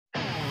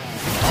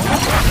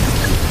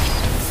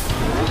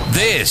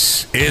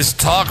This is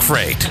Talk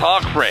Freight.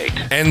 Talk Freight.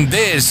 And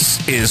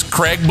this is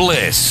Craig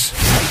Bliss.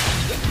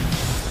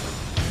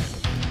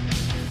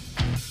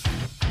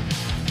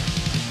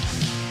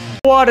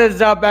 What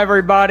is up,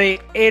 everybody?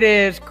 It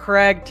is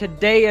Craig.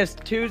 Today is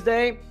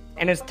Tuesday,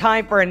 and it's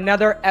time for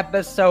another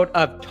episode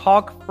of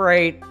Talk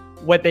Freight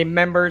with a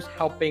Members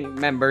Helping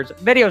Members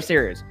video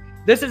series.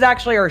 This is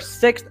actually our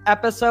 6th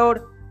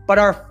episode, but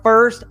our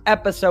first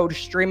episode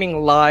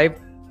streaming live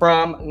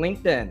from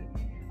LinkedIn.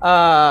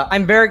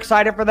 I'm very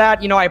excited for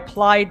that. You know, I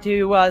applied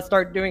to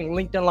start doing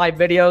LinkedIn live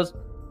videos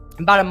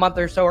about a month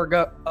or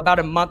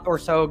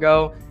so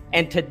ago,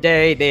 and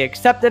today they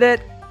accepted it.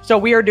 So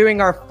we are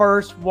doing our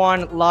first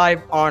one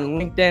live on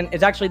LinkedIn.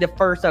 It's actually the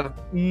first of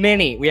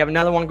many. We have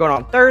another one going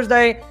on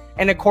Thursday,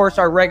 and of course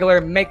our regular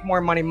Make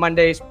More Money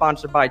Monday,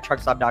 sponsored by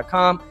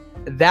truckstop.com.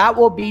 That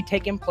will be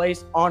taking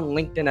place on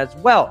LinkedIn as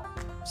well.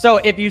 So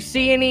if you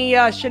see any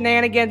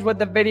shenanigans with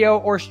the video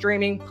or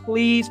streaming,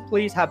 please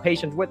have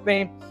patience with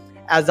me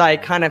as I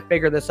kind of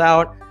figure this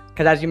out,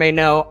 because as you may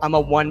know, I'm a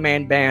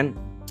one-man band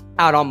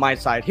out on my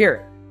side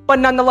here. But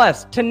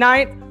nonetheless,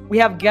 tonight we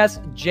have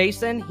guest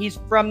Jason. He's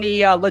from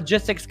the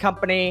logistics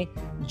company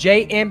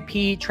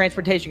JMP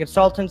Transportation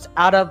Consultants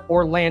out of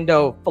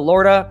Orlando,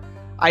 Florida.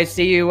 I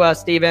see you,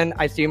 Steven.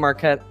 I see you,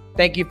 Marquette.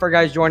 Thank you for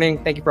guys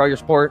joining. Thank you for all your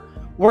support.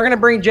 We're going to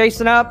bring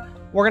Jason up.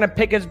 We're going to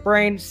pick his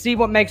brain, see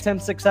what makes him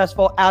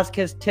successful, ask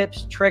his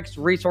tips, tricks,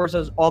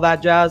 resources, all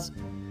that jazz.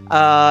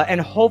 And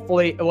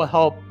hopefully it will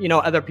help,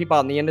 other people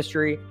in the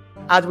industry.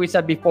 As we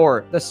said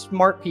before, the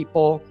smart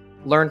people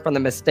learn from the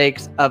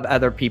mistakes of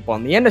other people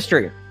in the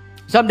industry.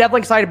 So I'm definitely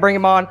excited to bring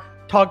him on,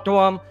 talk to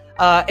him.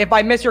 If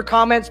I miss your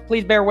comments,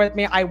 please bear with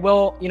me. I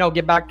will,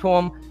 get back to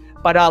him.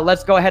 But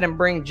let's go ahead and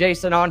bring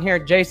Jason on here.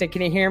 Jason,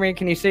 can you hear me?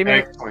 Can you see me?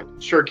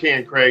 Excellent. Sure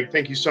can, Craig.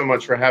 Thank you so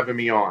much for having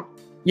me on.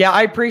 Yeah,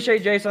 I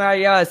appreciate Jason.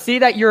 I see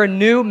that you're a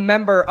new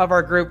member of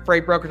our group,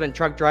 Freight Brokers and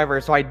Truck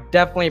Drivers. So I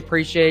definitely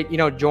appreciate,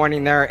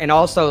 joining there and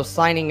also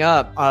signing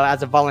up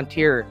as a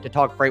volunteer to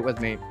talk freight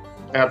with me.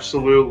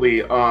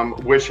 Absolutely.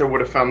 Wish I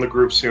would have found the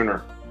group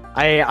sooner.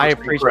 I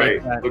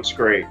appreciate that. Looks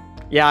great.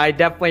 Yeah, I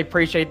definitely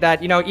appreciate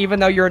that.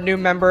 Even though you're a new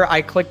member,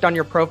 I clicked on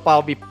your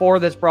profile before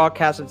this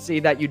broadcast and see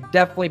that you've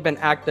definitely been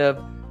active,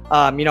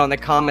 in the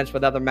comments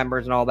with other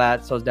members and all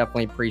that. So it's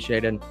definitely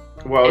appreciated.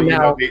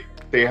 Well,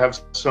 they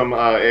have some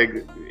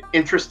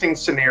interesting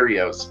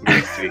scenarios,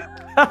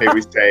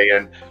 we say.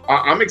 And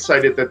I'm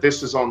excited that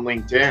this is on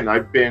LinkedIn.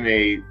 I've been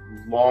a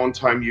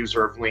long-time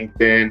user of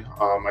LinkedIn.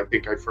 I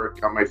think I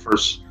got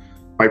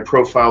my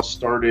profile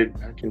started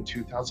back in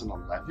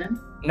 2011.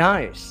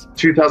 Nice.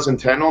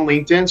 2010 on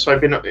LinkedIn. So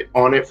I've been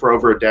on it for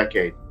over a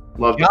decade.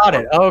 Love it. Got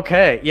it.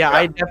 Okay. Yeah,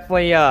 I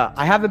definitely,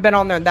 I haven't been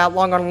on there that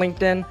long on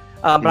LinkedIn.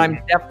 But I'm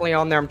definitely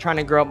on there. I'm trying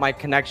to grow up my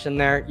connection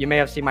there. You may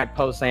have seen my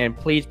post saying,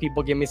 please,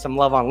 people, give me some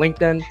love on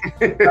LinkedIn.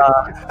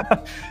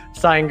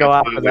 So I can go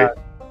after that.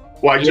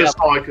 Well, I just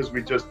saw it because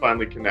we just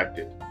finally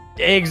connected.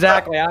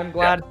 Exactly. I'm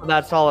glad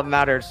that's all that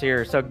matters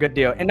here. So good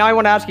deal. And now I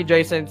want to ask you,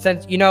 Jason,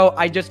 since,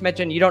 I just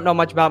mentioned you don't know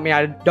much about me.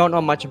 I don't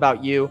know much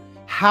about you.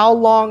 How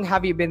long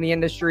have you been in the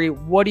industry?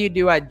 What do you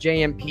do at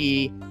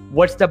JMP?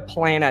 What's the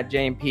plan at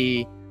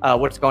JMP?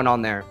 What's going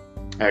on there?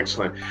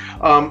 Excellent.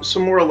 So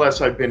more or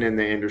less, I've been in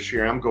the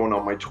industry. I'm going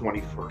on my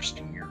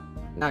 21st year.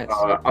 Nice.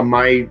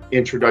 My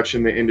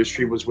introduction to the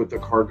industry was with the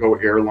Cargo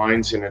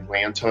Airlines in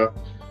Atlanta.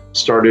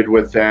 Started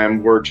with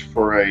them, worked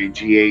for a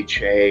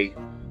GHA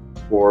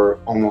for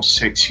almost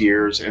 6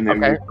 years, and then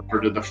moved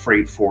over to the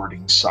freight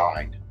forwarding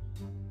side.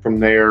 From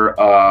there,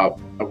 I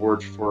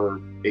worked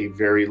for a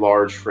very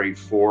large freight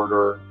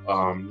forwarder,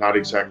 not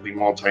exactly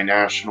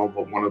multinational,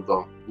 but one of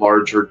the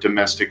larger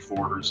domestic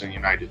forwarders in the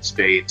United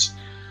States.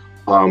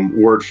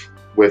 Worked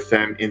with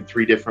them in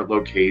 3 different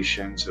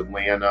locations,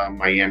 Atlanta,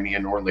 Miami,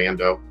 and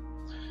Orlando.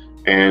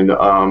 And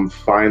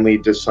finally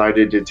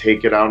decided to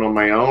take it out on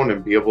my own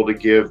and be able to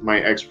give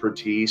my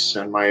expertise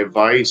and my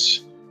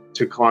advice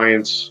to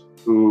clients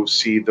who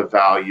see the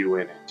value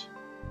in it.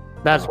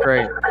 That's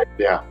great.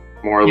 Yeah,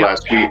 more or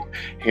less.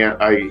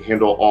 I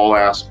handle all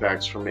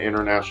aspects from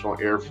international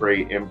air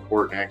freight,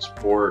 import and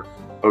export,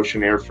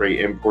 ocean air freight,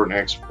 import and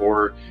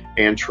export,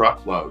 and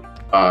truckload.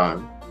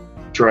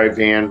 Dry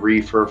van,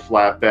 reefer,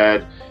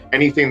 flatbed,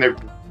 anything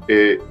that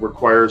it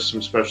requires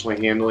some special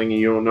handling and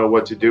you don't know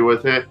what to do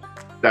with it,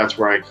 that's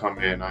where I come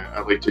in. I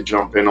like to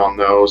jump in on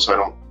those. I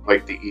don't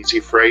like the easy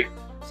freight.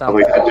 I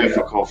like the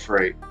difficult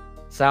freight.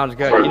 Sounds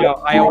good.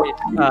 I always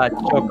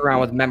joke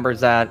around with members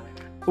that,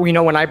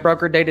 when I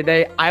broker day to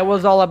day, I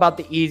was all about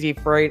the easy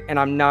freight, and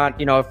I'm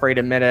not, afraid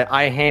to admit it.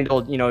 I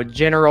handled,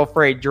 general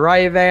freight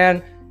dry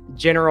van,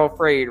 general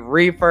freight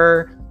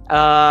reefer.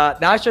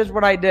 That's just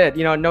what I did.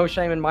 No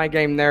shame in my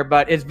game there,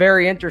 but it's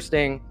very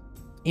interesting,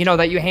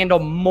 that you handle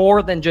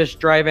more than just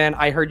dry van.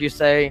 I heard you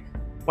say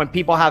when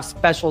people have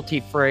specialty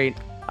freight,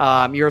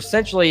 you're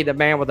essentially the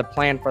man with a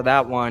plan for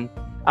that one.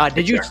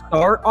 Did you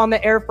start on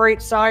the air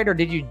freight side, or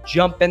did you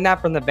jump in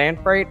that from the van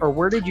freight, or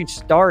where did you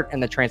start in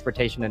the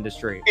transportation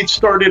industry? It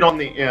started on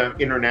the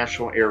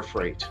international air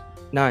freight.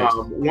 Nice.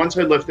 Once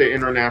I left the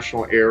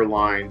international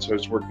airlines, I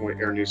was working with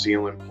Air New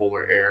Zealand,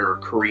 Polar Air, or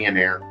Korean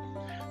Air.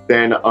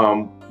 Then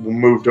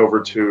moved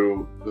over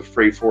to the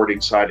freight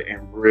forwarding side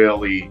and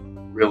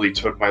really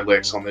took my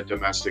licks on the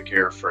domestic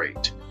air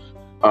freight.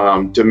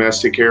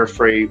 Domestic air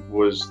freight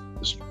was,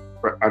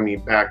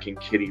 back in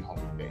Kitty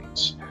Hawk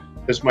days.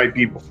 This might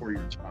be before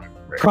your time.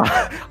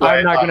 Right?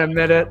 I'm not going to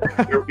admit it.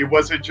 It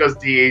wasn't just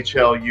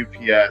DHL,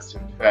 UPS,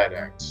 and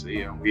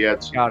FedEx. We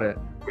had some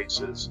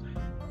choices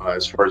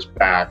as far as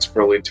BATS,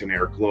 Burlington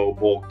Air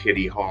Global,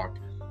 Kitty Hawk.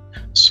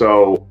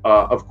 So,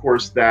 of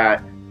course,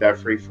 that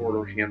freight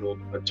forwarder handled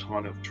a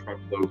ton of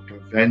truckload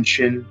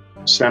convention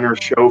center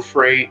show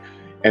freight,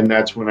 and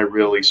that's when I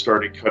really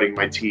started cutting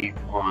my teeth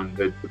on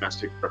the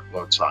domestic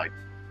truckload side.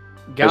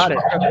 Got it.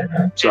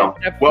 So,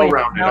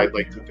 well-rounded, I'd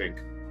like to think.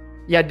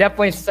 Yeah,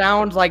 definitely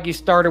sounds like you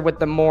started with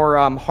the more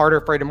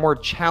harder freight, or more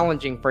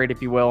challenging freight,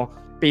 if you will,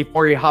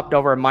 before you hopped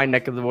over in my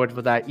neck of the woods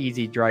with that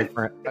easy drive.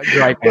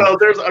 Well,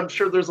 I'm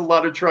sure there's a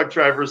lot of truck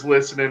drivers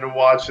listening and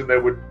watching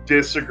that would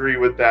disagree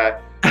with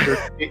that.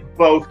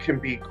 Both can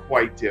be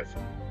quite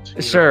difficult.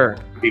 Sure.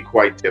 Be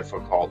quite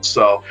difficult.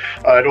 So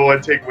I don't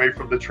want to take away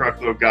from the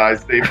truckload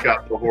guys. They've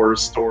got the horror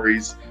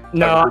stories.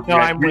 No,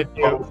 I'm with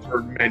you. We've both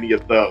heard many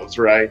of those,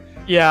 right?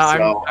 Yeah,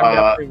 so, I'm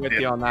definitely with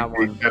you on that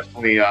one.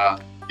 Definitely,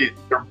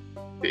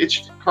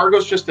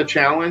 cargo's just a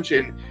challenge,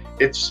 and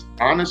it's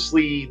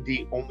honestly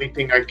the only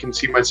thing I can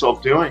see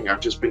myself doing. I've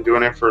just been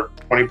doing it for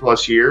 20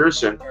 plus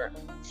years and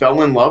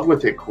fell in love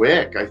with it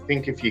quick. I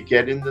think if you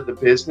get into the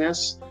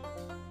business,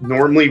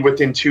 normally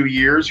within 2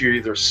 years, you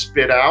either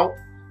spit out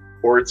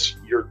or it's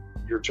your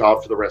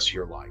job for the rest of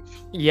your life.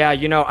 Yeah,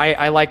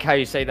 I like how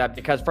you say that,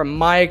 because from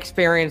my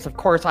experience, of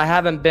course, I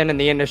haven't been in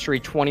the industry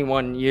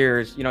 21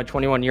 years.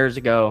 21 years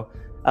ago,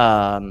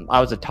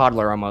 I was a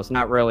toddler almost,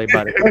 not really,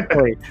 but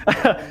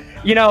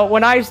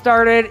when I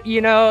started,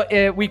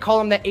 we call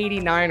them the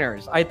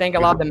 89ers. I think a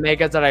lot of the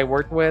megas that I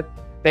worked with,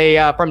 they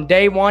from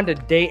day 1 to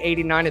day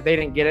 89, if they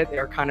didn't get it, they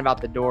were kind of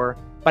out the door.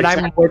 But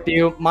exactly. I'm with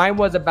you. Mine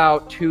was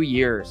about 2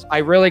 years.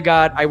 I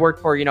worked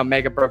for,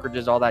 mega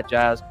brokerages, all that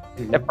jazz,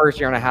 the first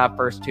year and a half,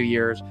 first 2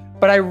 years.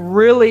 But I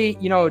really,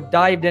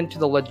 dived into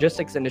the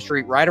logistics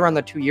industry right around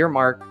the 2-year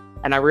mark.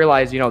 And I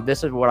realized,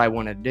 this is what I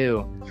want to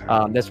do.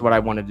 This is what I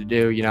wanted to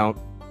do,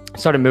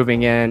 started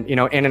moving in,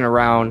 in and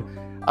around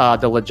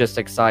the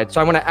logistics side.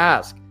 So I want to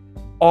ask,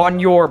 on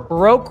your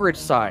brokerage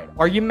side,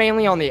 are you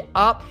mainly on the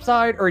op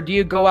side, or do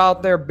you go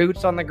out there,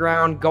 boots on the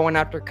ground, going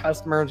after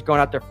customers,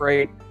 going after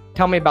freight?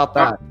 Tell me about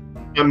that.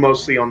 I'm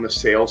mostly on the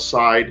sales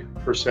side,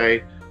 per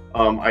se.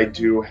 I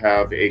do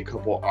have a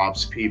couple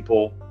ops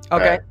people.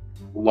 Okay.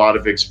 A lot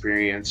of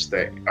experience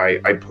that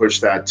I push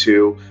that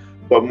too.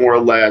 But more or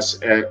less,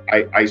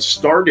 I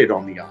started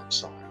on the ops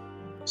side.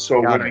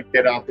 So when I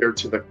get out there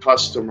to the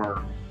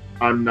customer,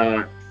 I'm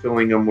not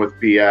filling them with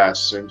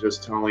BS and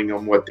just telling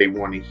them what they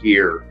want to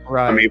hear.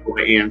 Right. I'm able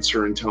to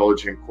answer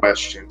intelligent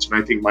questions. And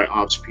I think my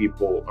ops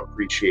people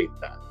appreciate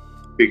that,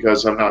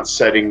 because I'm not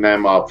setting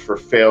them up for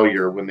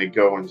failure when they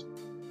go and,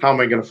 how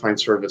am I going to find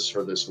service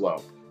for this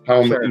load?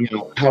 How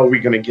are we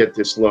going to get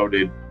this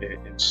loaded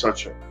in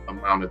such an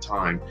amount of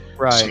time?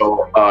 Right.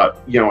 So,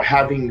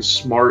 having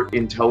smart,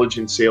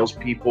 intelligent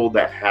salespeople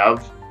that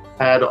have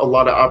had a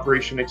lot of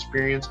operation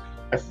experience,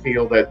 I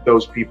feel that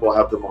those people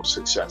have the most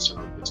success in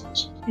our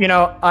business.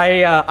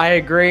 I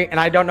agree, and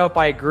I don't know if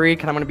I agree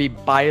because I'm going to be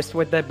biased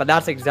with it, but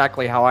that's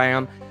exactly how I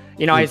am.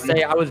 I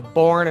say I was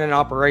born in an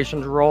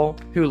operations role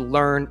who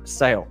learned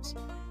sales.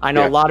 I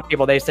know a lot of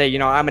people, they say,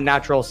 I'm a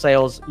natural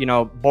sales,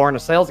 born a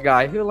sales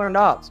guy who learned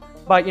ops.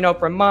 But,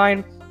 from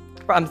mine,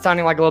 I'm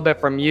sounding like a little bit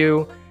from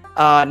you.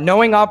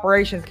 Knowing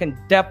operations can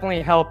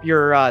definitely help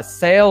your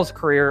sales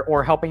career,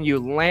 or helping you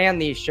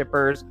land these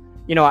shippers,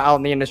 out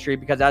in the industry,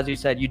 because as you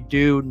said, you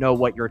do know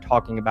what you're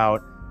talking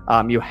about.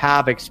 You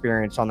have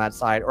experience on that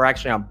side, or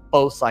actually on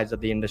both sides of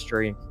the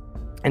industry.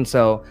 And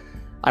so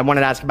I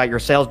wanted to ask about your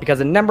sales, because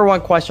the number one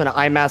question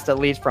I'm asked, at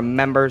least from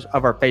members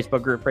of our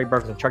Facebook group, Freight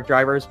Brokers and Truck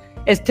Drivers,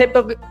 is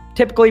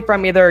typically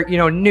from either,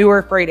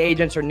 newer freight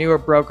agents or newer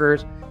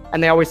brokers.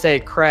 And they always say,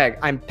 Craig,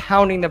 I'm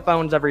pounding the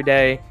phones every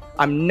day.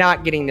 I'm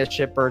not getting the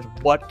shippers.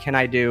 What can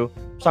I do?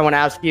 So I want to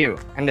ask you,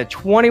 and the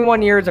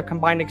 21 years of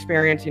combined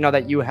experience,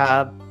 that you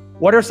have,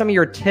 what are some of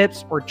your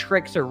tips or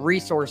tricks or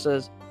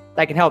resources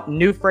that can help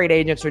new freight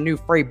agents or new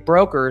freight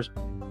brokers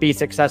be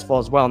successful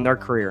as well in their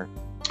career?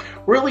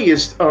 Really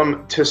is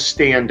to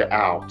stand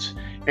out.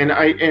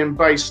 And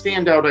by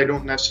stand out, I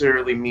don't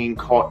necessarily mean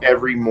call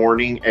every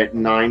morning at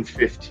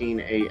 9:15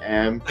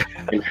 a.m.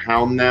 and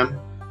hound them.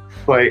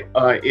 But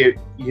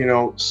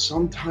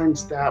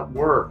sometimes that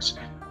works.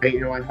 I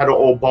had an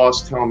old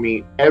boss tell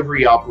me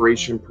every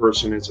operation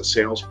person is a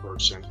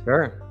salesperson.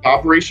 Sure.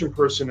 Operation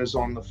person is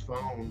on the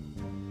phone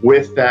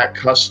with that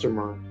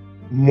customer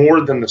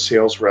more than the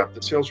sales rep.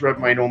 The sales rep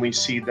might only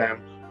see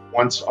them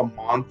once a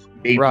month,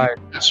 maybe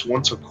just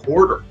once a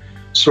quarter.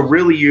 So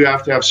really, you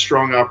have to have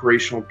strong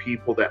operational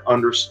people that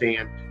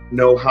understand,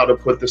 know how to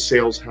put the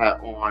sales hat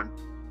on.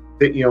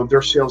 That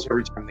their sales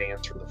every time they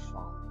answer the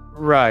phone.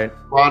 Right.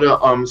 A lot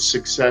of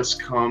success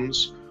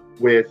comes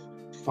with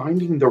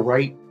finding the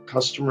right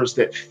customers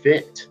that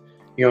fit.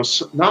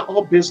 So not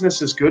all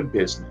business is good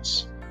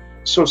business.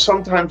 So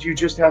sometimes you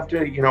just have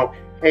to,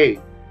 hey,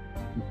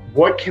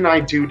 what can I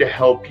do to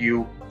help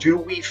you? Do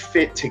we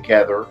fit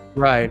together?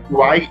 Right.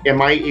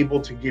 Am I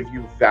able to give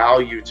you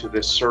value to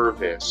this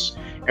service?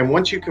 And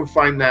once you can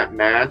find that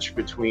match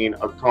between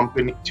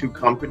two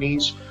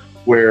companies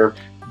where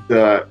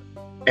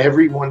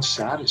everyone's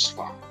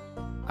satisfied.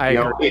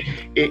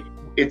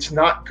 It's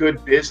not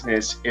good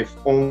business if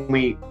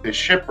only the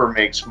shipper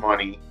makes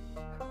money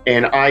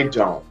and I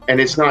don't.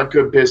 And it's not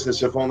good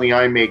business if only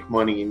I make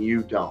money and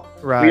you don't.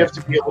 Right. We have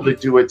to be able to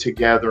do it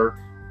together,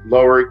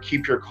 lower it,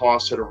 keep your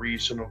costs at a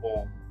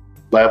reasonable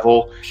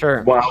level,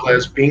 sure, while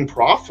as being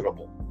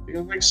profitable.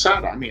 Like I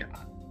said, I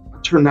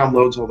turn down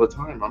loads all the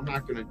time. I'm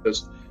not going to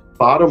just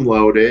bottom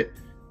load it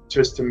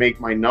just to make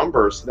my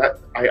numbers. That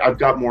I've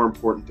got more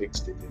important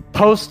things to do.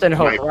 Post and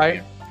hope,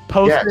 right?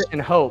 Post it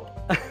and hope.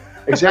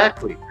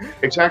 Exactly.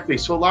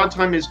 So a lot of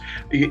time is,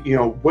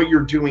 what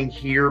you're doing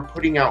here,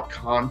 putting out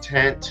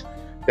content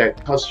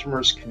that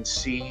customers can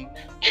see,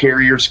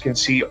 carriers can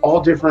see,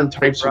 all different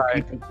types of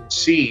people can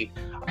see.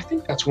 I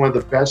think that's one of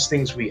the best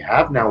things we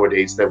have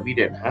nowadays that we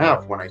didn't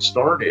have when I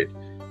started.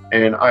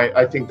 And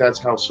I think that's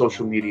how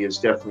social media is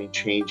definitely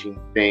changing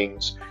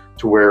things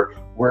to where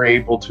we're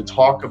able to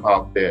talk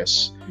about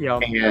this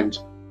and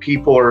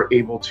people are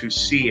able to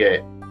see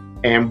it.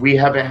 And we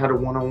haven't had a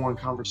one-on-one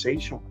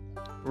conversation with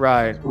them.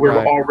 Right.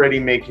 We're already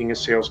making a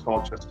sales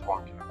call just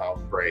talking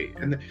about freight.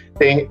 And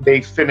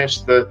they finish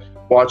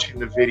watching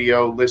the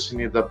video,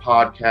 listening to the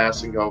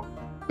podcast and go,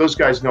 those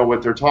guys know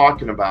what they're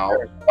talking about.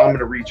 I'm going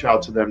to reach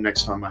out to them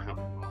next time I have a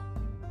problem.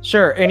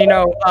 Sure. And,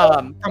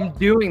 from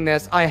doing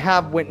this, I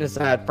have witnessed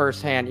that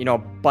firsthand, a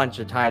bunch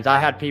of times. I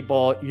had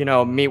people,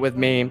 meet with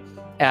me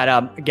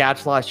at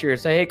GATS last year,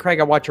 say, hey, Craig,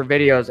 I watch your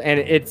videos. And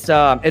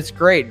it's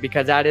great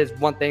because that is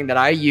one thing that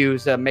I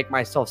use to make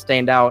myself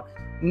stand out,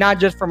 not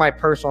just for my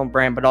personal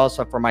brand, but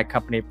also for my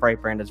company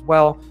Freight Brand as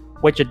well,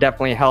 which it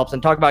definitely helps.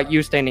 And talk about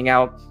you standing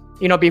out.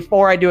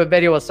 Before I do a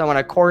video with someone,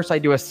 of course, I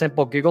do a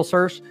simple Google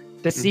search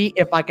to see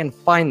if I can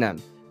find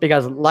them.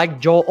 Because like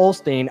Joel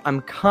Osteen,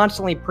 I'm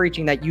constantly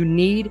preaching that you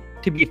need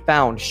to be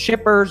found.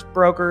 Shippers,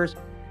 brokers,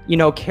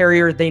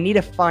 carriers, they need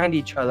to find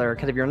each other.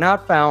 Because if you're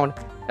not found,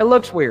 it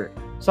looks weird.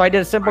 So I did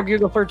a simple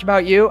Google search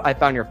about you. I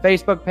found your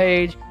Facebook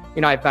page.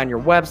 I found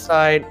your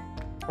website.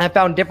 I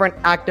found different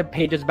active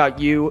pages about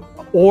you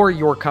or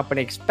your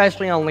company,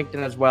 especially on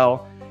LinkedIn as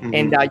well.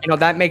 And,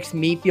 that makes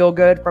me feel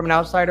good from an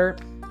outsider.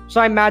 So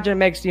I imagine it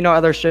makes,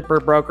 other shipper,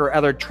 broker,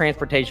 other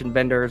transportation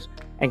vendors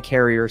and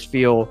carriers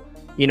feel,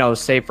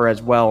 safer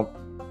as well.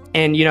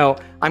 And,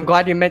 I'm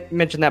glad you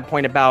mentioned that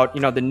point about,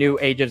 the new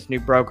agents, new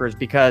brokers,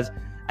 because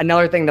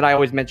another thing that I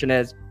always mention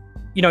is,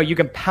 you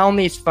can pound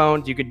these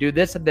phones, you could do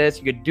this and this,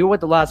 you could do what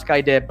the last guy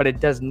did, but it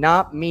does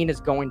not mean it's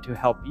going to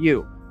help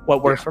you.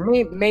 What works for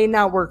me may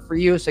not work for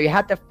you. So you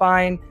have to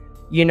find,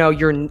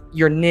 your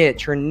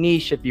niche, your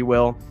niche, if you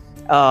will.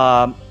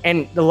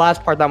 And the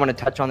last part that I want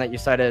to touch on that you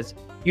said is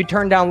you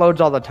turn down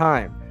loads all the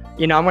time.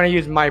 I'm going to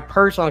use my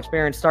personal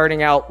experience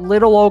starting out,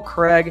 little old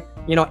Craig,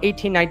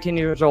 18, 19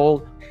 years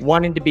old,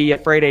 wanting to be a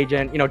freight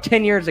agent,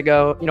 10 years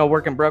ago,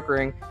 working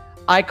brokering.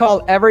 I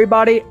called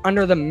everybody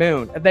under the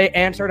moon. If they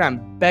answered,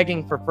 I'm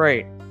begging for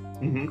freight.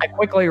 I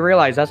quickly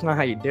realized that's not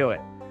how you do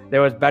it.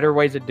 There was better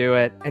ways to do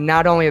it. And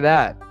not only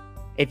that,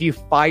 if you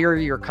fire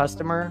your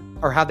customer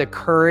or have the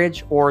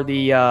courage or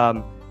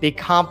the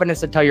confidence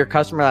to tell your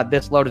customer that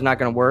this load is not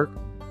going to work,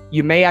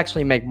 you may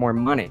actually make more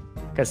money.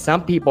 Because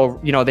some people,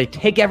 they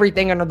take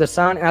everything under the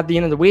sun, and at the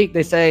end of the week,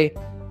 they say,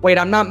 wait,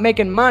 I'm not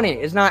making money.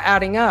 It's not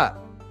adding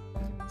up.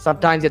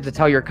 Sometimes you have to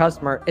tell your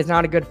customer it's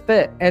not a good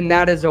fit, and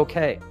that is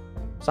okay.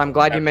 So I'm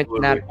glad you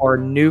mentioned that for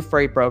new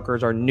freight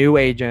brokers or new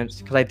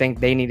agents, because I think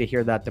they need to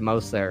hear that the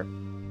most there.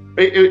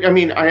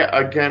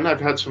 I've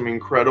had some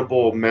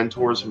incredible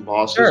mentors and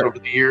bosses over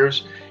the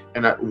years,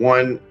 and a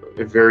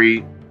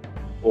very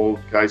old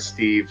guy,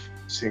 Steve,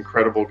 he's an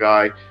incredible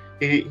guy.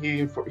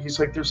 He's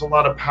like, there's a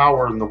lot of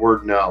power in the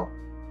word no.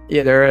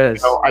 Yeah, there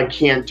is. No, I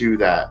can't do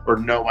that, or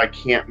no, I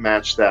can't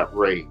match that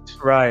rate.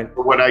 Right.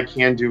 But what I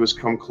can do is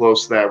come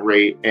close to that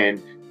rate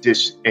and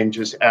just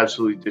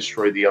absolutely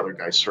destroy the other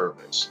guy's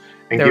service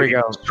and give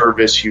you the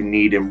service you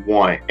need and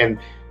want, and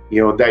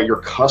that your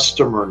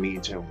customer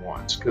needs and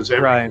wants. Because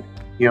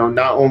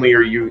not only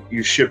are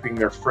you shipping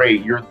their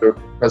freight, you're the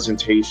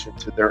presentation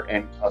to their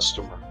end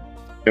customer.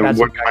 And that's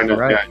what kind of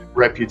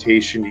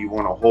reputation do you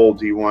want to hold?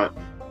 Do you want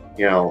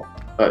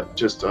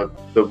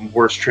the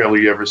worst trailer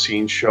you ever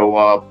seen show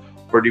up,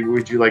 or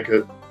would you like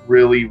a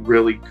really,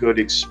 really good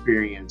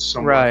experience?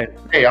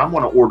 Hey, I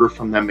want to order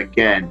from them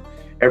again.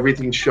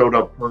 Everything showed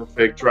up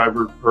perfect,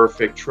 driver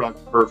perfect, truck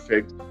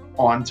perfect,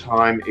 on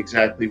time,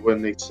 exactly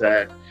when they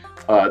said.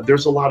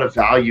 There's a lot of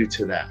value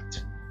to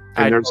that.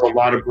 And there's a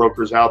lot of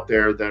brokers out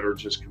there that are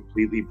just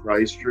completely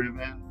price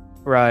driven.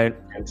 Right.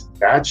 And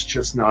that's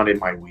just not in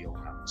my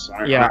wheelhouse.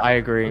 I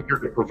agree. I'm here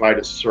to provide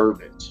a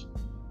service.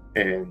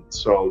 And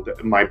so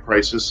my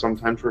prices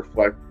sometimes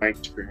reflect my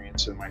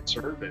experience and my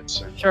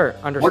service. And sure,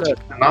 understood.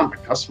 Not my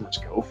customers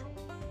go for.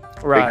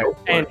 Right.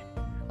 And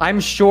I'm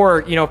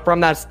sure, from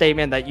that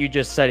statement that you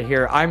just said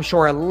here, I'm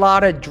sure a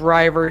lot of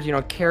drivers,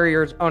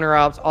 carriers, owner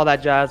ops, all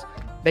that jazz,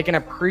 they can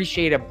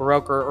appreciate a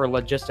broker or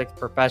logistics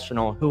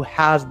professional who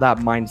has that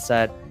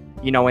mindset,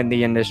 in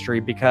the industry.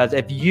 Because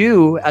if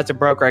you, as a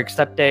broker,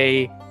 accept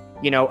a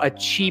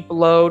cheap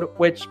load,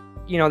 which,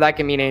 that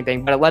can mean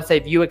anything. But let's say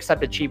if you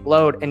accept a cheap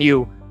load and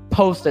you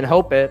post and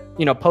hope,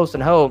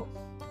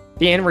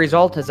 the end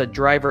result is a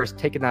driver is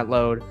taking that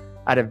load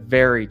at a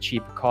very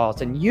cheap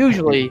cost. And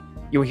usually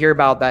you hear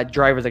about that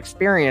driver's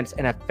experience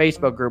in a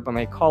Facebook group when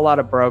they call out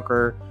a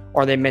broker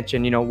or they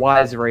mention,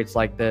 why is the rates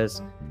like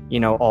this,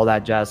 all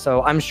that jazz.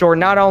 So I'm sure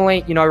not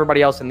only,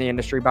 everybody else in the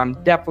industry, but I'm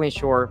definitely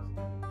sure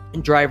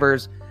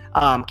drivers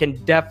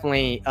can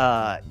definitely,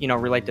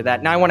 relate to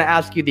that. Now I want to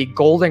ask you the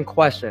golden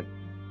question.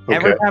 Okay.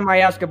 Every time I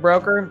ask a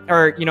broker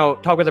or,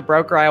 talk with a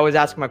broker, I always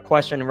ask them a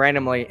question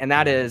randomly. And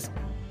that is,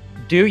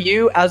 do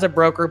you as a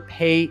broker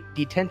pay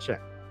detention?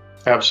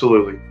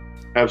 Absolutely.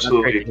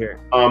 Absolutely.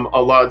 A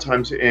lot of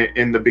times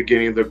in the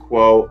beginning of the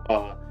quote,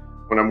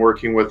 when I'm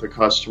working with a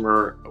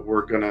customer,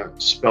 we're going to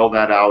spell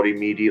that out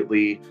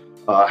immediately.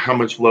 How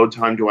much load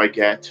time do I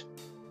get?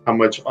 How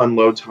much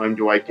unload time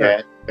do I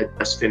get at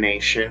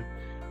destination?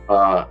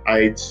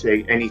 I'd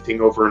say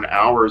anything over an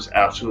hour is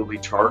absolutely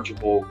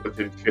chargeable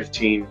within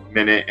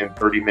 15-minute and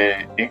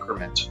 30-minute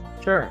increments.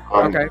 Sure.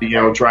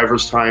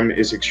 Driver's time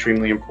is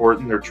extremely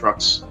important. Their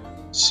trucks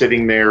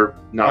sitting there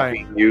not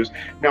being used.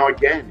 Now,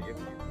 again, if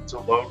it's a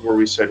load where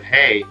we said,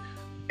 hey,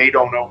 they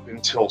don't open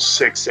until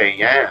 6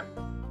 a.m.,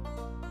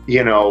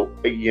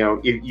 if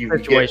you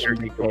get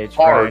your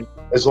card,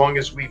 as long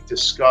as we've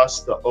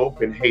discussed the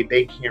open, hey,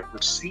 they can't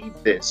receive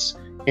this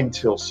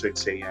until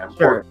 6 a.m.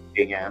 or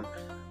 8 a.m.,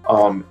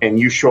 and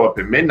you show up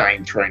at midnight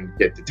and try and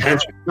get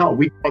detention. No,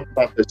 we talked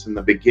about this in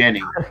the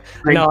beginning.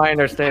 No, I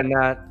understand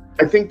that.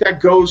 I think that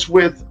goes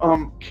with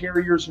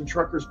carriers and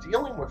truckers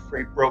dealing with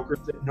freight brokers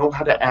that know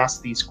how to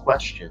ask these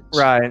questions.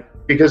 Right.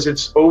 Because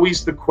it's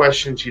always the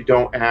questions you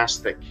don't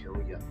ask that kill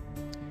you.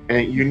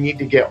 And you need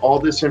to get all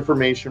this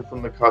information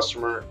from the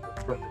customer,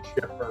 from the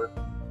shipper,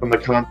 from the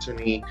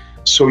company,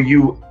 so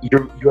you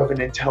have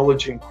an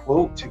intelligent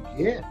quote to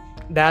give.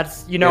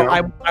 That's,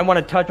 I want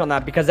to touch on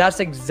that because that's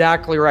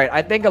exactly right.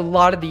 I think a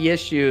lot of the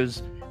issues,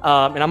 and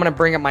I'm going to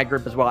bring up my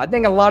group as well. I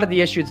think a lot of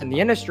the issues in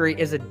the industry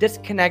is a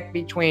disconnect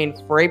between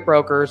freight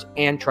brokers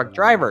and truck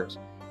drivers.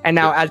 And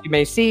now, as you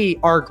may see,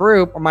 our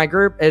group, or my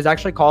group, is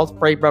actually called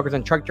Freight Brokers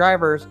and Truck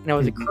Drivers, and it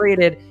was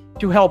created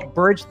to help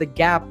bridge the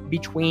gap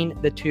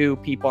between the two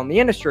people in the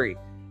industry.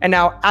 And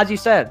now, as you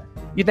said,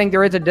 you think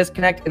there is a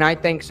disconnect, and I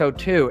think so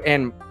too.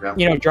 And,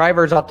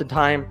 drivers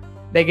oftentimes,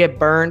 they get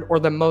burned or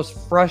the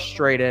most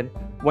frustrated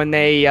when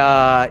they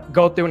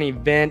go through an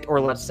event or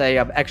let's say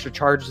of extra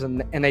charges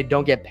and they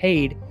don't get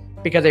paid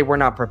because they were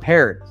not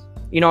prepared.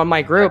 In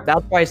my group,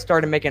 that's why I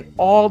started making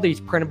all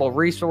these printable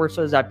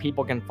resources that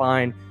people can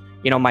find,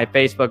 my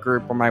Facebook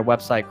group or my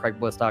website,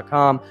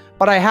 craigbliss.com.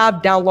 But I have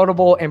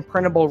downloadable and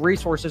printable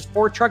resources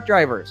for truck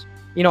drivers,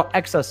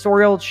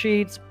 accessorial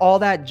sheets, all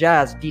that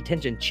jazz,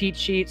 detention cheat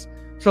sheets,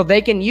 so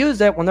they can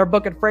use it when they're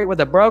booking freight with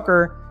a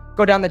broker,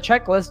 go down the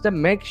checklist to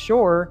make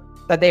sure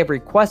that they have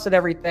requested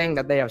everything,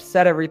 that they have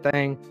said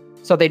everything,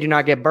 so they do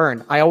not get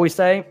burned. I always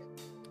say,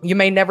 you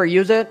may never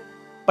use it,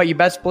 but you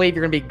best believe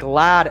you're going to be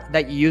glad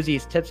that you use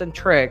these tips and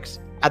tricks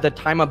at the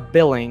time of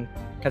billing,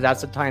 because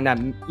that's the time that,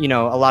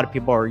 a lot of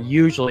people are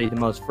usually the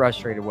most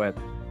frustrated with.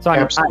 So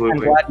I'm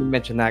glad you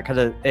mentioned that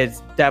because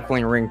it's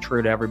definitely ring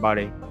true to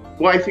everybody.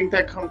 Well, I think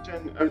that comes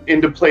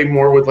into play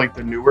more with like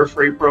the newer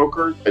freight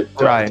brokers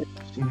that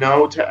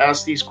know to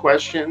ask these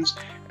questions.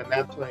 And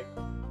that's like,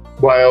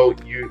 while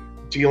you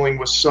dealing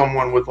with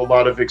someone with a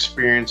lot of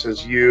experience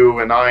as you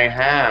and I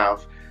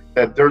have,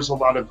 that there's a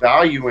lot of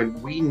value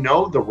and we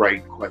know the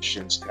right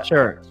questions to ask.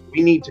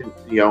 We need to,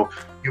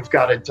 you've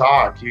got a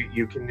dock,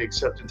 you can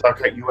accept a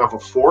dock, you have a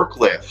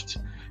forklift,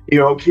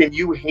 can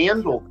you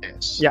handle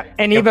this? Yeah,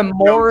 and even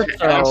more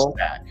so.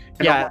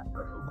 A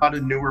lot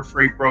of newer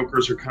freight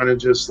brokers are kind of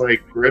just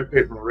like grip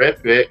it and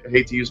rip it. I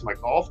hate to use my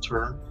golf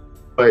term,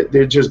 but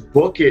they just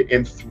book it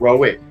and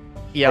throw it.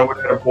 Yeah,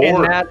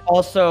 and that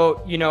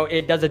also,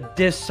 it does a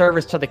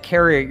disservice to the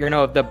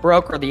carrier. If the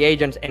broker, the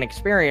agent's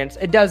inexperienced,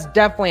 it does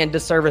definitely a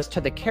disservice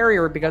to the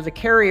carrier because the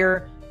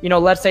carrier,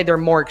 let's say they're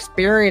more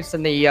experienced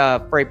than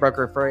the freight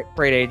broker,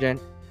 freight agent,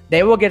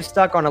 they will get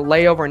stuck on a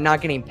layover and not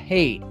getting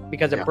paid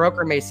because the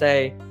broker may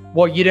say,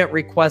 well, you didn't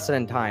request it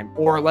in time.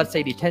 Or let's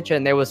say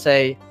detention, they will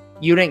say,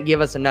 you didn't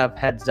give us enough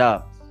heads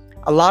up.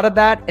 A lot of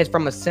that is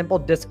from a simple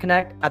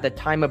disconnect at the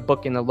time of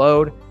booking the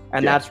load.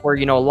 And that's where,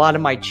 a lot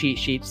of my cheat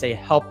sheets, they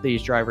help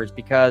these drivers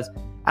because,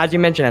 as you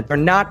mentioned, if they're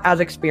not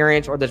as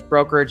experienced or this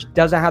brokerage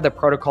doesn't have the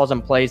protocols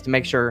in place to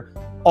make sure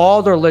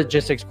all their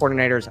logistics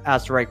coordinators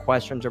ask the right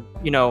questions or,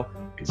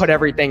 put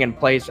everything in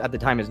place at the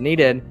time is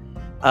needed,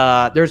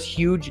 there's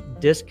huge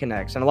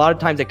disconnects. And a lot of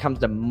times it comes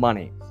to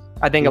money.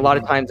 I think a lot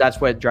of times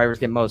that's what drivers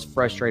get most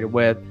frustrated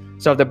with.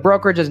 So if the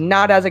brokerage is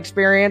not as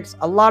experienced,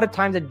 a lot of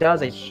times it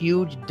does a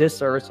huge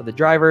disservice to the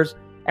drivers.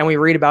 And we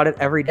read about it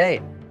every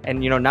day. And,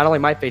 not only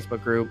my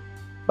Facebook group,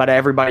 but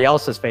everybody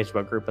else's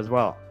Facebook group as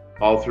well.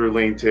 All through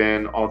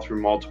LinkedIn, all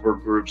through multiple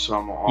groups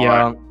I'm on.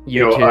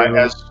 Yeah,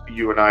 as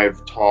you and I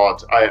have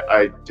taught,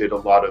 I did a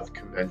lot of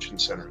convention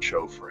center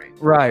show freight.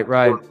 Right.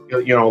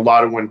 A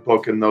lot of when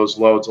booking those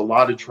loads, a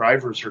lot of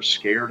drivers are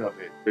scared of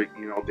it.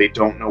 They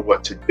don't know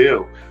what to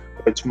do.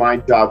 It's my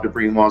job to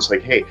bring them on. It's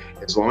like, hey,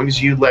 as long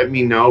as you let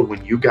me know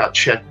when you got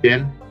checked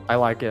in, I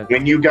like it.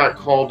 When you got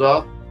called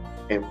up,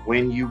 and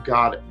when you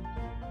got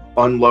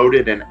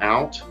unloaded and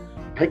out,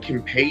 I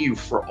can pay you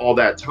for all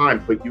that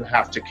time, but you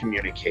have to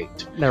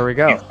communicate. There we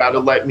go. You've got to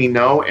let me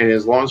know, and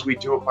as long as we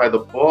do it by the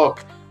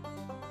book,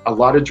 a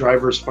lot of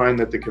drivers find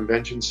that the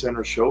convention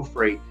center show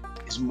freight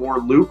is more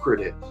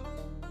lucrative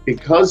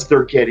because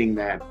they're getting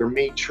that. They're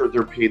made sure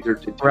they're paid their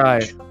detention.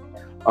 Right.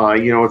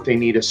 If they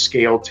need a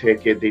scale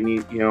ticket, they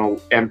need,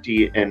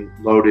 empty and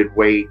loaded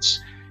weights.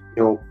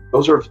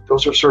 Those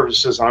are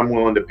services I'm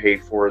willing to pay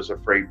for as a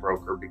freight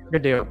broker because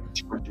good deal.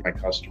 My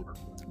customer.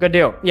 Good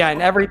deal. Yeah,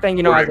 and everything,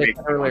 as I said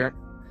earlier.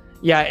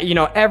 Yeah,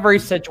 every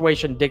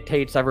situation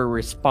dictates every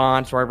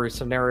response or every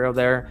scenario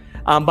there.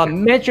 But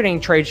mentioning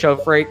trade show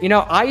freight,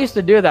 I used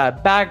to do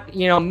that back,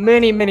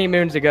 many, many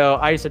moons ago.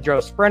 I used to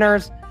drive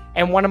sprinters,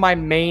 and one of my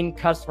main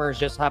customers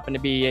just happened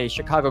to be a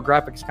Chicago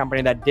graphics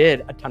company that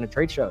did a ton of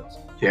trade shows.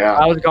 Yeah.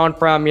 I was going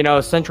from,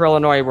 Central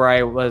Illinois, where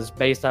I was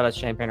based out of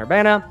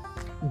Champaign-Urbana,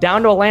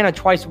 down to Atlanta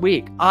twice a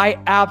week. I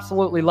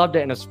absolutely loved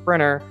it in a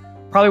sprinter.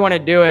 Probably want to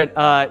do it,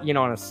 in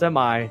a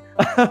semi.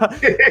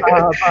 But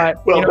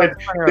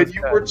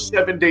you worked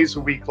 7 days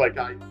a week like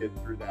I did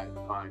through that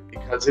time,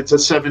 because it's a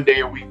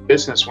 7-day-a-week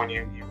business when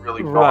you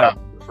really go out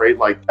with freight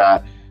like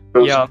that.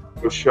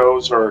 Those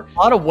shows are a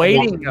lot of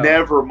waiting.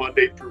 Never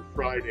Monday through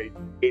Friday,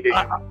 8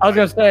 a.m. I was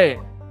going to say,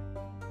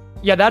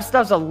 yeah, that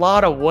stuff's a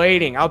lot of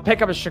waiting. I'll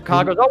pick up a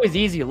Chicago. It's always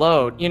easy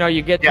load.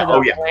 You get to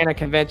the Atlanta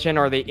convention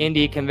or the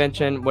Indy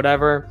convention,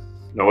 whatever.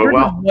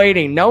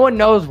 Waiting. No one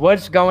knows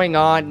what's going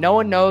on. No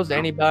one knows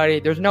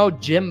anybody. There's no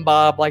Jim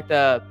Bob like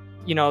the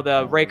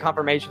rate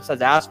confirmation says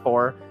ask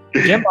for.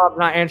 Jim Bob's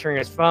not answering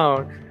his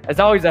phone. It's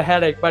always a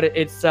headache, but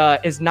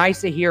it's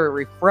nice to hear,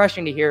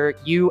 refreshing to hear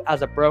you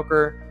as a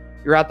broker.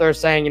 You're out there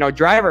saying,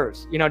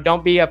 drivers,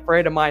 don't be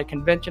afraid of my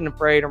convention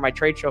freight or my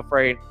trade show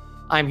freight.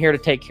 I'm here to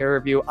take care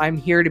of you. I'm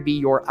here to be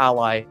your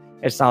ally.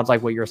 It sounds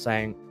like what you're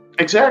saying.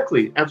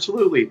 Exactly.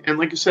 Absolutely. And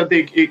like I said,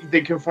 they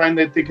can find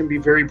that they can be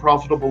very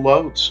profitable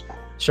loads.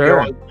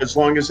 Sure. As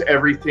long as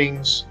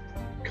everything's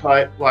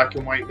cut black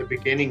and white in the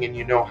beginning,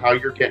 and how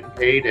you're getting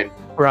paid, and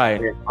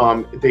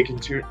they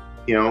can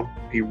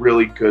be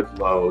really good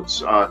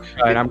loads.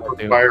 They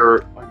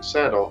require, like I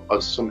said,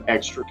 some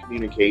extra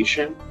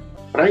communication.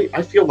 But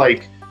I feel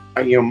like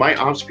my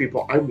ops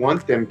people, I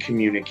want them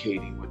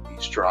communicating with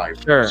these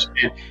drivers. Sure.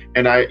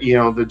 And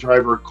the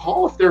driver,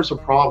 call if there's a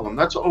problem.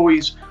 That's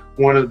always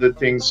one of the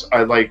things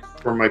I like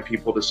for my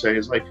people to say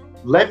is like,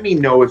 let me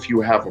know if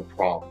you have a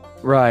problem.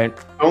 Right.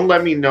 Don't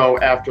let me know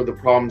after the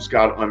problems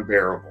got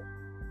unbearable.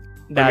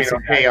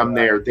 Hey, I'm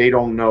there. They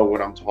don't know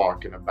what I'm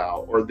talking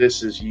about. Or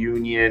this is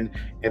union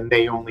and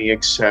they only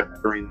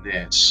accept during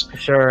this.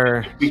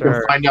 Sure. We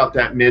can find out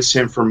that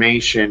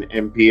misinformation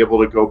and be able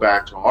to go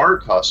back to our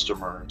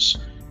customers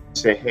and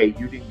say, hey,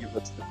 you didn't give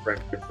us the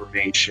correct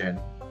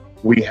information.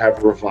 We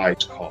have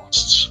revised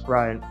costs.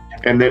 Right.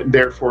 And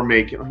therefore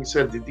like I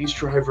said, these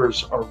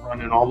drivers are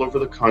running all over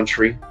the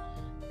country.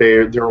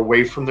 They're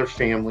away from their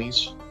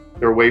families.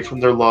 They're away from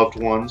their loved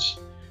ones,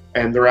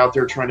 and they're out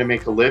there trying to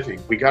make a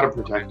living. We got to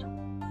protect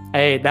them.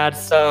 Hey,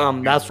 that's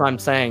what I'm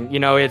saying.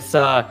 It's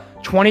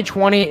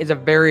 2020 is a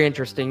very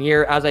interesting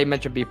year. As I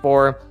mentioned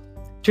before,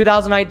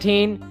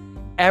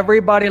 2019,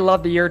 everybody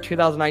loved the year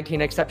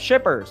 2019 except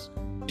shippers.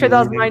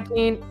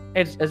 2019,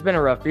 it's been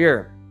a rough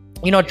year.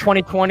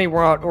 2020,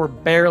 we're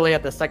barely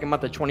at the second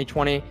month of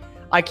 2020.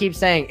 I keep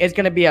saying it's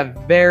going to be a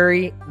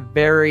very,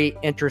 very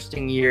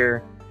interesting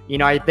year.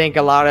 I think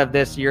a lot of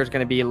this year is going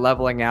to be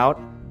leveling out.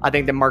 I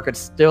think the market's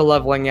still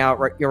leveling out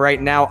right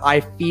now.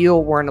 I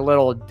feel we're in a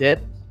little dip,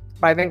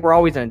 but I think we're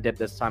always in a dip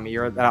this time of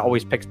year. That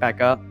always picks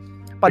back up.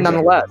 But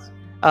nonetheless,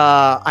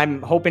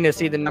 I'm hoping to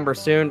see the number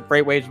soon.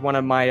 FreightWaves is one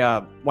of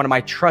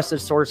my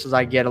trusted sources.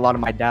 I get a lot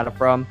of my data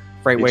from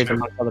FreightWaves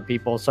and other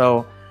people.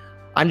 So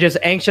I'm just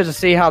anxious to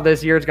see how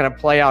this year is going to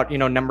play out,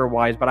 number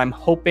wise. But I'm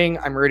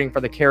rooting for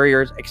the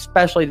carriers,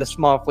 especially the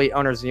small fleet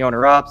owners, the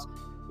owner ops.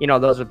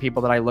 Those are the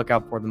people that I look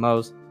out for the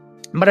most.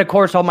 But of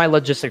course, all my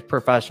logistics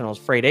professionals,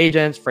 freight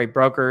agents, freight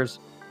brokers,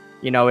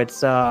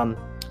 it's, I'm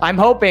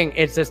hoping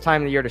it's this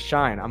time of the year to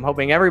shine. I'm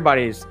hoping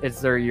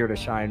it's their year to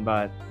shine.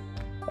 But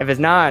if it's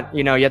not,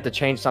 you have to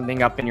change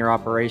something up in your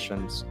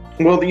operations.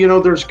 Well,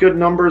 there's good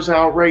numbers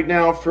out right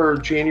now for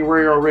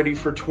January already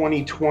for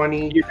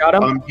 2020. You got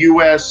them?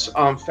 U.S.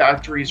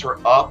 Factories are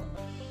up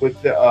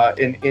with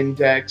an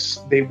index.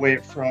 They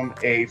went from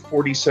a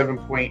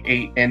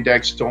 47.8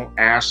 index. Don't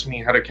ask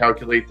me how to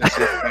calculate this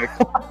index,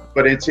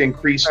 but it's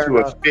increased to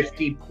a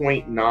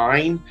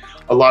 50.9.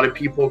 A lot of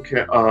people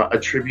can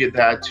attribute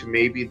that to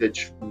maybe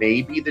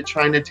the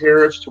China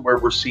tariffs, to where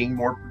we're seeing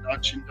more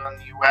production done in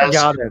the U.S.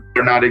 Got it.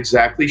 They're not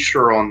exactly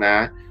sure on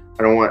that.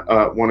 I don't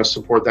want to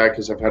support that,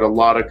 because I've had a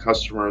lot of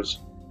customers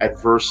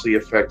adversely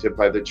affected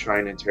by the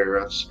China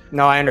tariffs.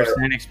 No, I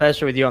understand,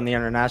 especially with you on the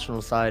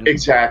international side.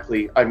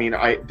 Exactly. I mean,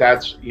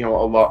 that's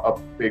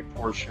a big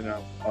portion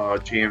of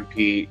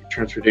JMP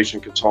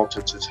Transportation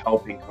Consultants is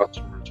helping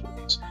customers with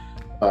these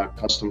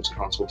customs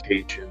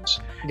consultations.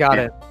 Got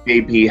it.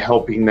 Maybe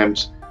helping them,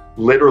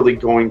 literally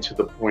going to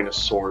the point of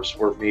source,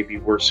 where maybe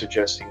we're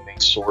suggesting they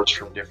source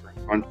from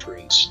different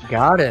countries.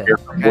 Got it.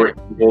 We're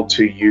able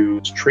to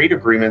use trade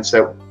agreements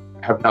that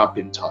have not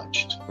been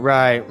touched.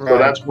 Right. So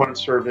that's one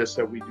service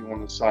that we do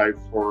on the side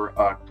for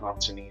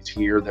consignees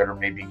here that are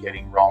maybe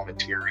getting raw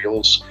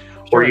materials,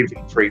 or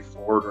even freight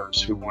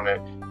forwarders who want to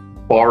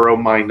borrow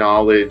my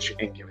knowledge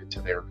and give it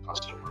to their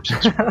customers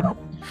as well.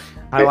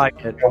 I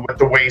like it. With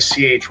the way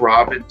C.H.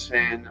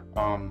 Robinson,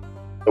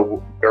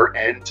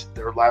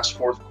 their last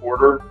fourth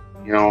quarter,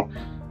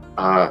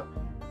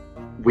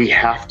 we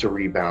have to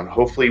rebound.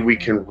 Hopefully we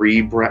can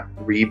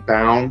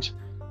rebound.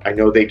 I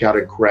know they got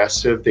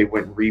aggressive. They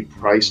went and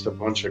repriced a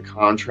bunch of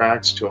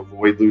contracts to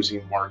avoid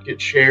losing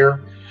market share,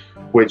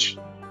 which,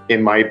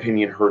 in my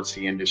opinion, hurts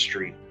the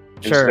industry.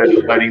 Sure. Instead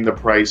of letting the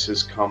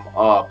prices come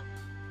up,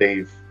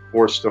 they've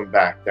forced them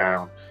back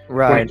down.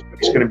 Right.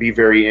 It's going to be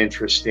very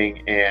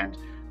interesting, and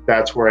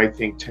that's where I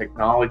think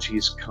technology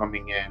is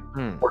coming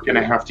in. We're going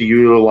to have to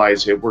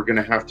utilize it. We're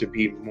going to have to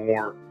be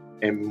more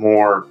and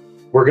more.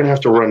 We're going to have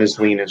to run as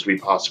lean as we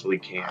possibly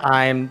can.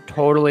 I'm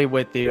totally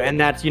with you. And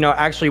that's,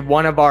 actually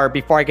one of our,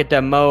 before I get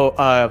to Mo,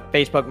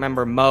 Facebook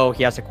member Mo,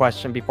 he has a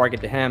question before I get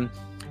to him.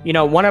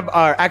 One of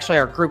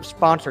our group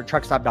sponsor,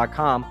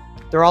 truckstop.com,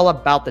 they're all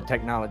about the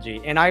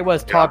technology. And I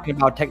was talking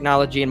about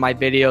technology in my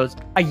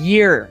videos a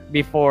year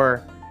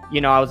before,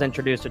 I was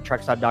introduced to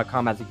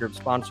truckstop.com as a group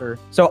sponsor.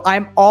 So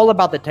I'm all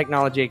about the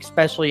technology,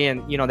 especially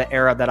in, the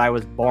era that I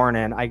was born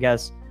in. I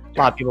guess a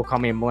lot of people call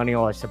me a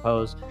millennial, I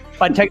suppose.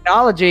 But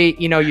technology,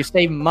 you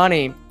save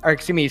money,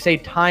 you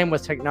save time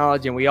with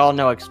technology. And we all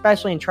know,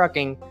 especially in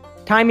trucking,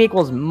 time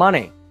equals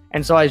money.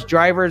 And so as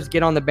drivers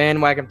get on the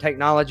bandwagon of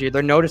technology,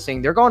 they're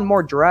noticing they're going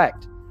more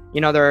direct.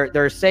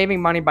 They're saving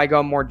money by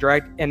going more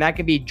direct. And that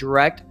can be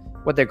direct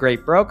with a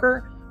great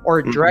broker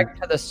or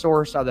direct to the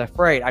source of the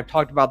freight. I've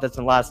talked about this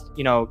in the last,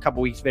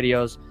 couple weeks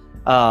videos.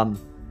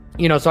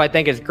 So I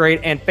think it's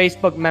great. And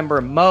Facebook member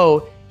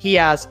Mo, he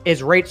asks,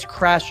 is rates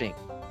crashing?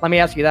 Let me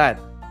ask you that.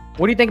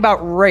 What do you think about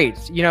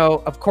rates?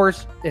 Of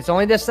course, it's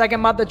only the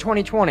second month of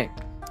 2020.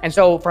 And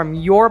so from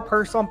your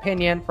personal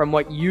opinion, from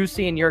what you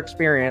see in your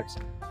experience,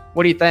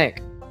 what do you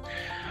think?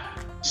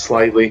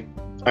 Slightly.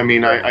 I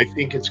mean, I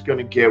think it's going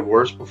to get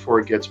worse before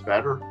it gets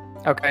better.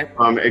 Okay.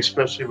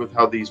 Especially with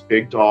how these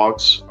big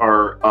dogs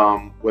are,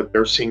 what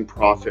they're seeing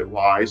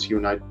profit-wise. You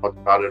and I talked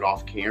about it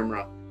off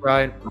camera.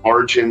 Right.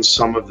 Margins,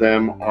 some of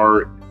them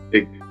are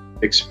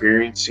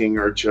experiencing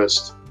are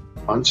just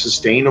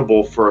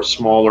unsustainable for a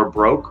smaller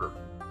broker.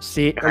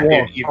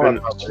 Even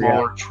a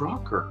smaller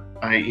trucker.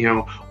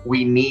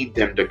 We need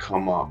them to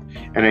come up.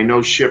 And I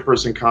know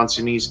shippers and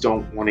consignees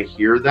don't want to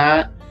hear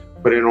that,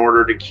 but in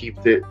order to keep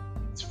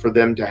for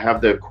them to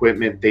have the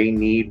equipment they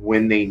need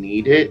when they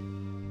need it,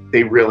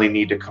 they really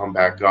need to come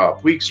back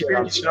up. We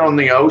experienced it on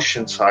the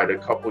ocean side a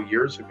couple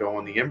years ago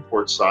on the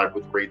import side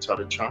with rates out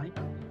of China.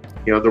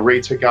 The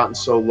rates had gotten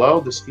so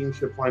low, the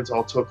steamship lines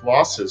all took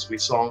losses. We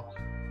saw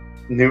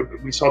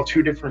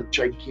two different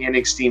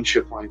gigantic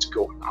steamship lines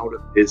go out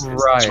of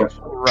business. Right.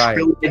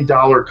 $1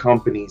 trillion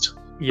companies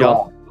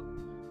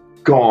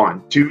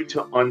gone due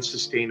to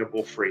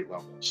unsustainable freight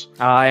levels.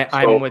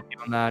 I'm with you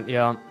on that.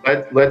 Yeah.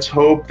 Let's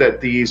hope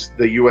that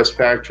the U.S.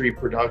 factory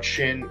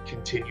production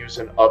continues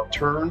an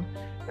upturn,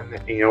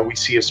 and we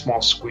see a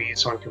small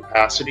squeeze on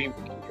capacity. We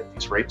can get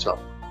these rates up.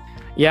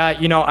 Yeah,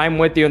 I'm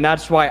with you. And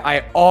that's why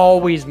I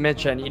always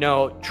mention,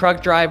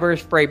 truck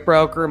drivers, freight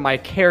broker, my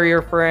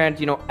carrier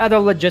friends, other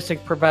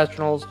logistic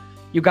professionals.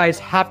 You guys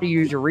have to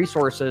use your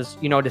resources,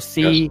 to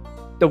see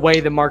the way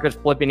the market's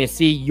flipping, to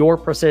see your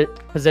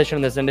position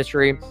in this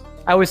industry.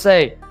 I always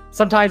say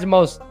sometimes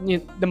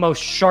the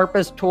most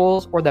sharpest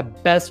tools or the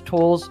best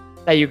tools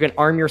that you can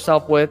arm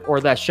yourself with or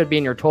that should be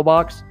in your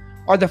toolbox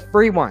are the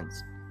free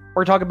ones.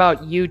 We're talking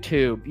about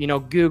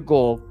YouTube,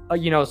 Google,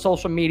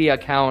 social media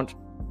account.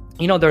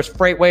 There's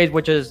FreightWaves,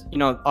 which is,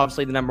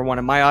 obviously the number one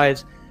in my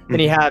eyes. Then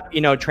you have,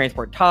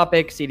 Transport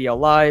Topics, CDL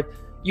Live.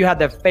 You have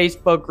the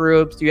Facebook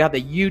groups. You have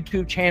the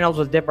YouTube channels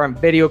with different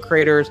video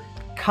creators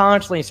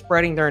constantly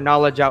spreading their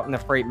knowledge out in the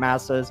freight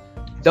masses.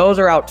 Those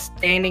are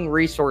outstanding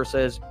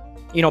resources,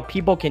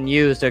 people can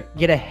use to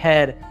get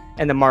ahead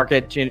in the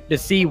market, to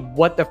see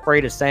what the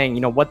freight is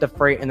saying, what the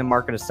freight in the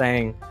market is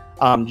saying,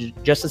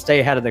 just to stay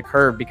ahead of the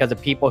curve, because the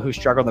people who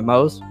struggle the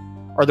most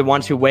are the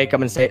ones who wake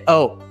up and say,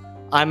 oh,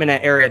 I'm in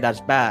an area that's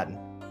bad.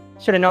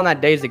 Should have known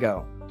that days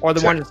ago. Or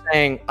the one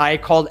saying, I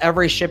called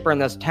every shipper in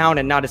this town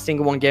and not a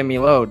single one gave me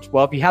loads.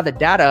 Well, if you have the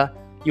data,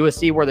 you will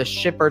see where the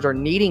shippers are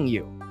needing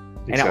you.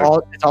 Exactly.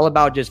 And it's all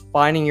about just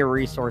finding your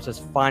resources,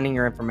 finding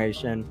your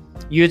information,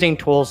 using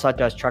tools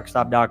such as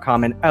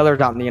truckstop.com and others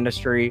out in the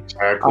industry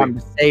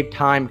to save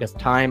time, because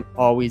time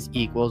always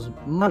equals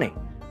money.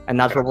 And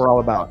that's what we're all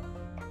about.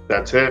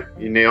 That's it.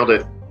 You nailed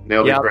it.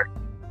 Nailed it, Greg.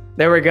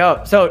 There we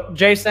go. So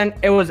Jason,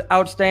 it was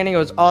outstanding. It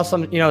was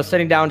awesome,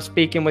 sitting down,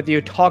 speaking with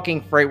you,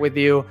 talking freight with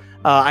you.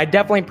 I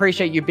definitely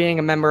appreciate you being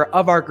a member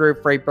of our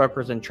group, Freight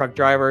Brokers and Truck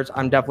Drivers.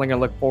 I'm definitely going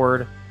to look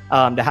forward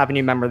to having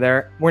you member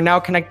there. We're now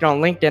connected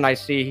on LinkedIn, I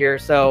see here.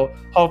 So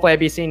hopefully I'll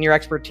be seeing your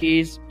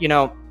expertise,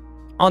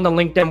 on the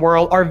LinkedIn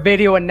world. Our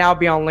video would now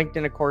be on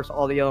LinkedIn, of course,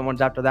 all the other ones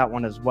after that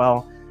one as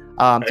well.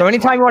 So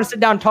anytime you want to sit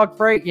down and talk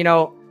freight,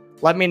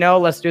 let me know.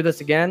 Let's do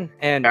this again.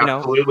 And,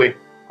 absolutely.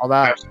 All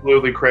that.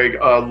 Absolutely, Craig.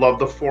 Love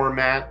the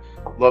format.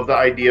 Love the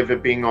idea of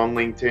it being on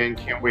LinkedIn.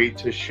 Can't wait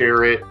to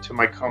share it to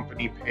my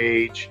company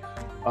page.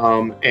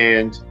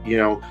 And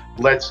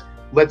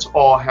let's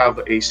all have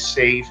a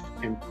safe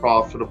and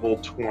profitable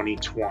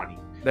 2020.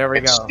 There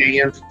we go. Stay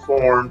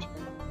informed.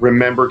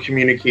 Remember,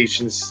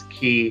 communication's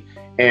key.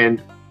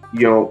 And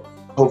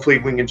hopefully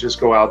we can just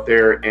go out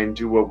there and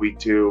do what we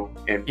do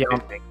and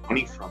make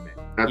money from it.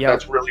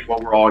 That's really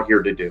what we're all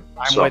here to do.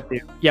 I'm with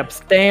you. Yep.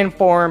 Stay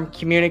informed,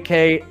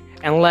 communicate,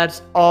 and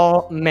let's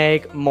all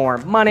make more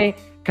money,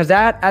 because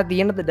that, at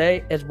the end of the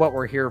day, is what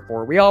we're here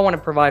for. We all want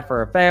to provide for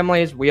our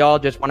families. We all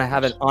just want to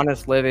have an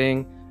honest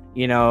living.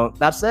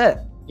 That's it.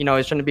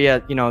 It shouldn't be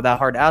that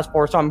hard to ask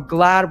for. So I'm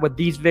glad with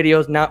these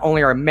videos, not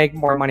only are Make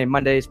More Money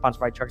Mondays,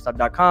 sponsored by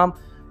truckstop.com,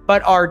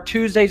 but our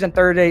Tuesdays and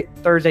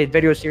Thursday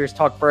video series,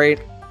 Talk Freight.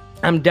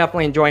 I'm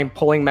definitely enjoying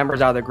pulling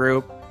members out of the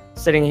group,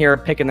 sitting here,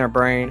 picking their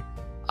brain.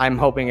 I'm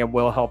hoping it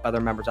will help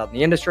other members out in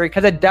the industry,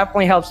 because it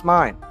definitely helps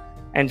mine.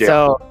 And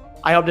so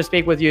I hope to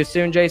speak with you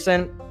soon,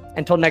 Jason.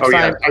 Until next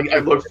time. I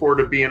look forward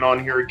to being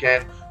on here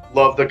again.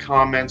 Love the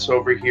comments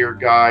over here,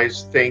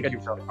 guys. Thank you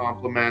for the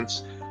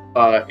compliments.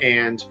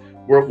 And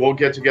we'll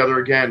get together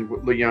again.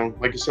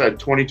 Like I said,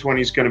 2020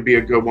 is going to be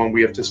a good one.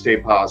 We have to stay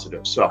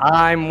positive. So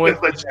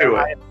let's do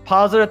it.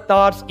 Positive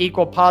thoughts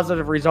equal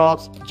positive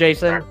results.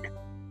 Jason,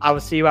 I will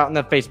see you out in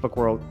the Facebook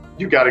world.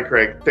 You got it,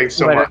 Craig. Thanks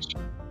so much.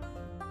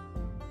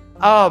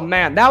 Oh,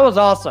 man, that was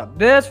awesome.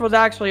 This was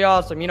actually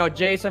awesome.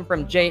 Jason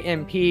from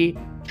JMP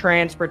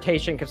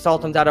Transportation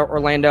Consultants out of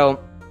Orlando,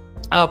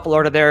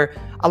 Florida there.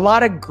 A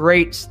lot of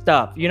great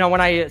stuff. When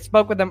I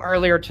spoke with him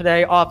earlier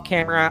today off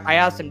camera, I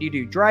asked him, do you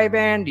do dry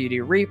van? Do you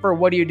do reefer?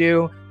 What do you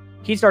do?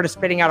 He started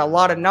spitting out a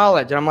lot of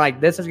knowledge. And I'm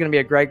like, this is going to be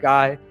a great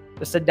guy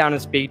to sit down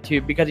and speak to,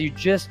 because you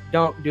just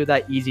don't do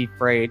that easy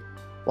freight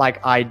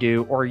like I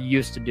do or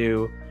used to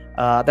do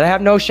that I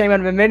have no shame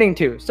in admitting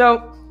to.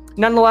 So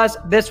nonetheless,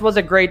 this was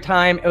a great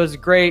time. It was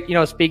great,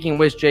 speaking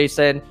with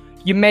Jason.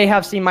 You may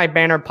have seen my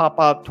banner pop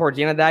up towards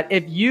the end of that.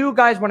 If you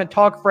guys want to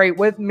talk freight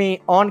with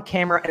me on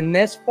camera in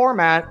this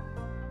format,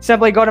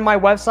 simply go to my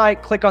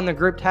website, click on the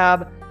group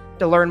tab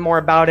to learn more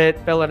about it,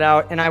 fill it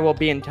out, and I will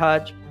be in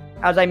touch.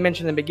 As I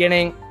mentioned in the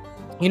beginning,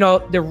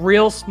 the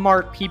real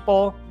smart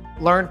people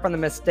learn from the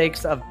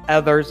mistakes of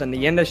others in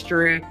the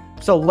industry.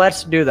 So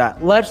let's do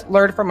that. Let's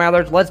learn from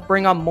others. Let's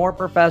bring on more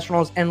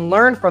professionals and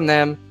learn from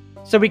them,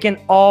 so we can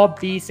all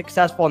be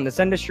successful in this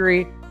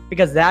industry,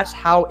 because that's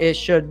how it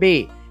should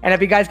be. And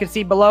if you guys can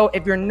see below,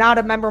 if you're not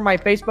a member of my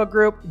Facebook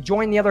group,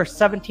 join the other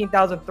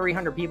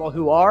 17,300 people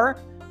who are,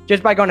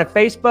 just by going to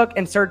Facebook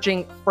and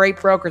searching Freight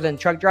Brokers and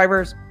Truck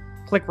Drivers.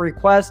 Click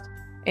request,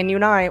 and you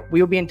and I,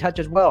 we will be in touch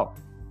as well.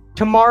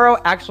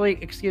 Thursday,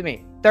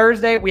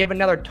 we have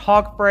another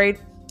Talk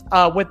Freight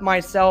with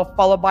myself,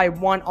 followed by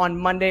one on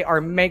Monday, our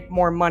Make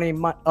More Money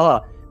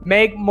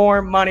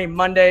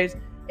Mondays.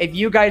 If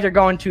you guys are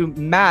going to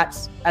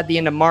Matt's at the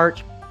end of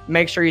March,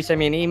 make sure you send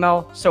me an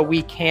email so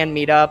we can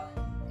meet up.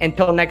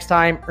 Until next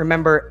time,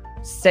 remember,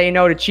 say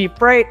no to cheap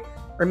freight,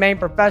 remain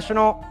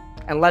professional,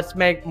 and let's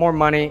make more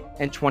money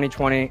in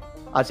 2020.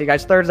 I'll see you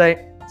guys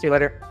Thursday. See you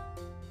later.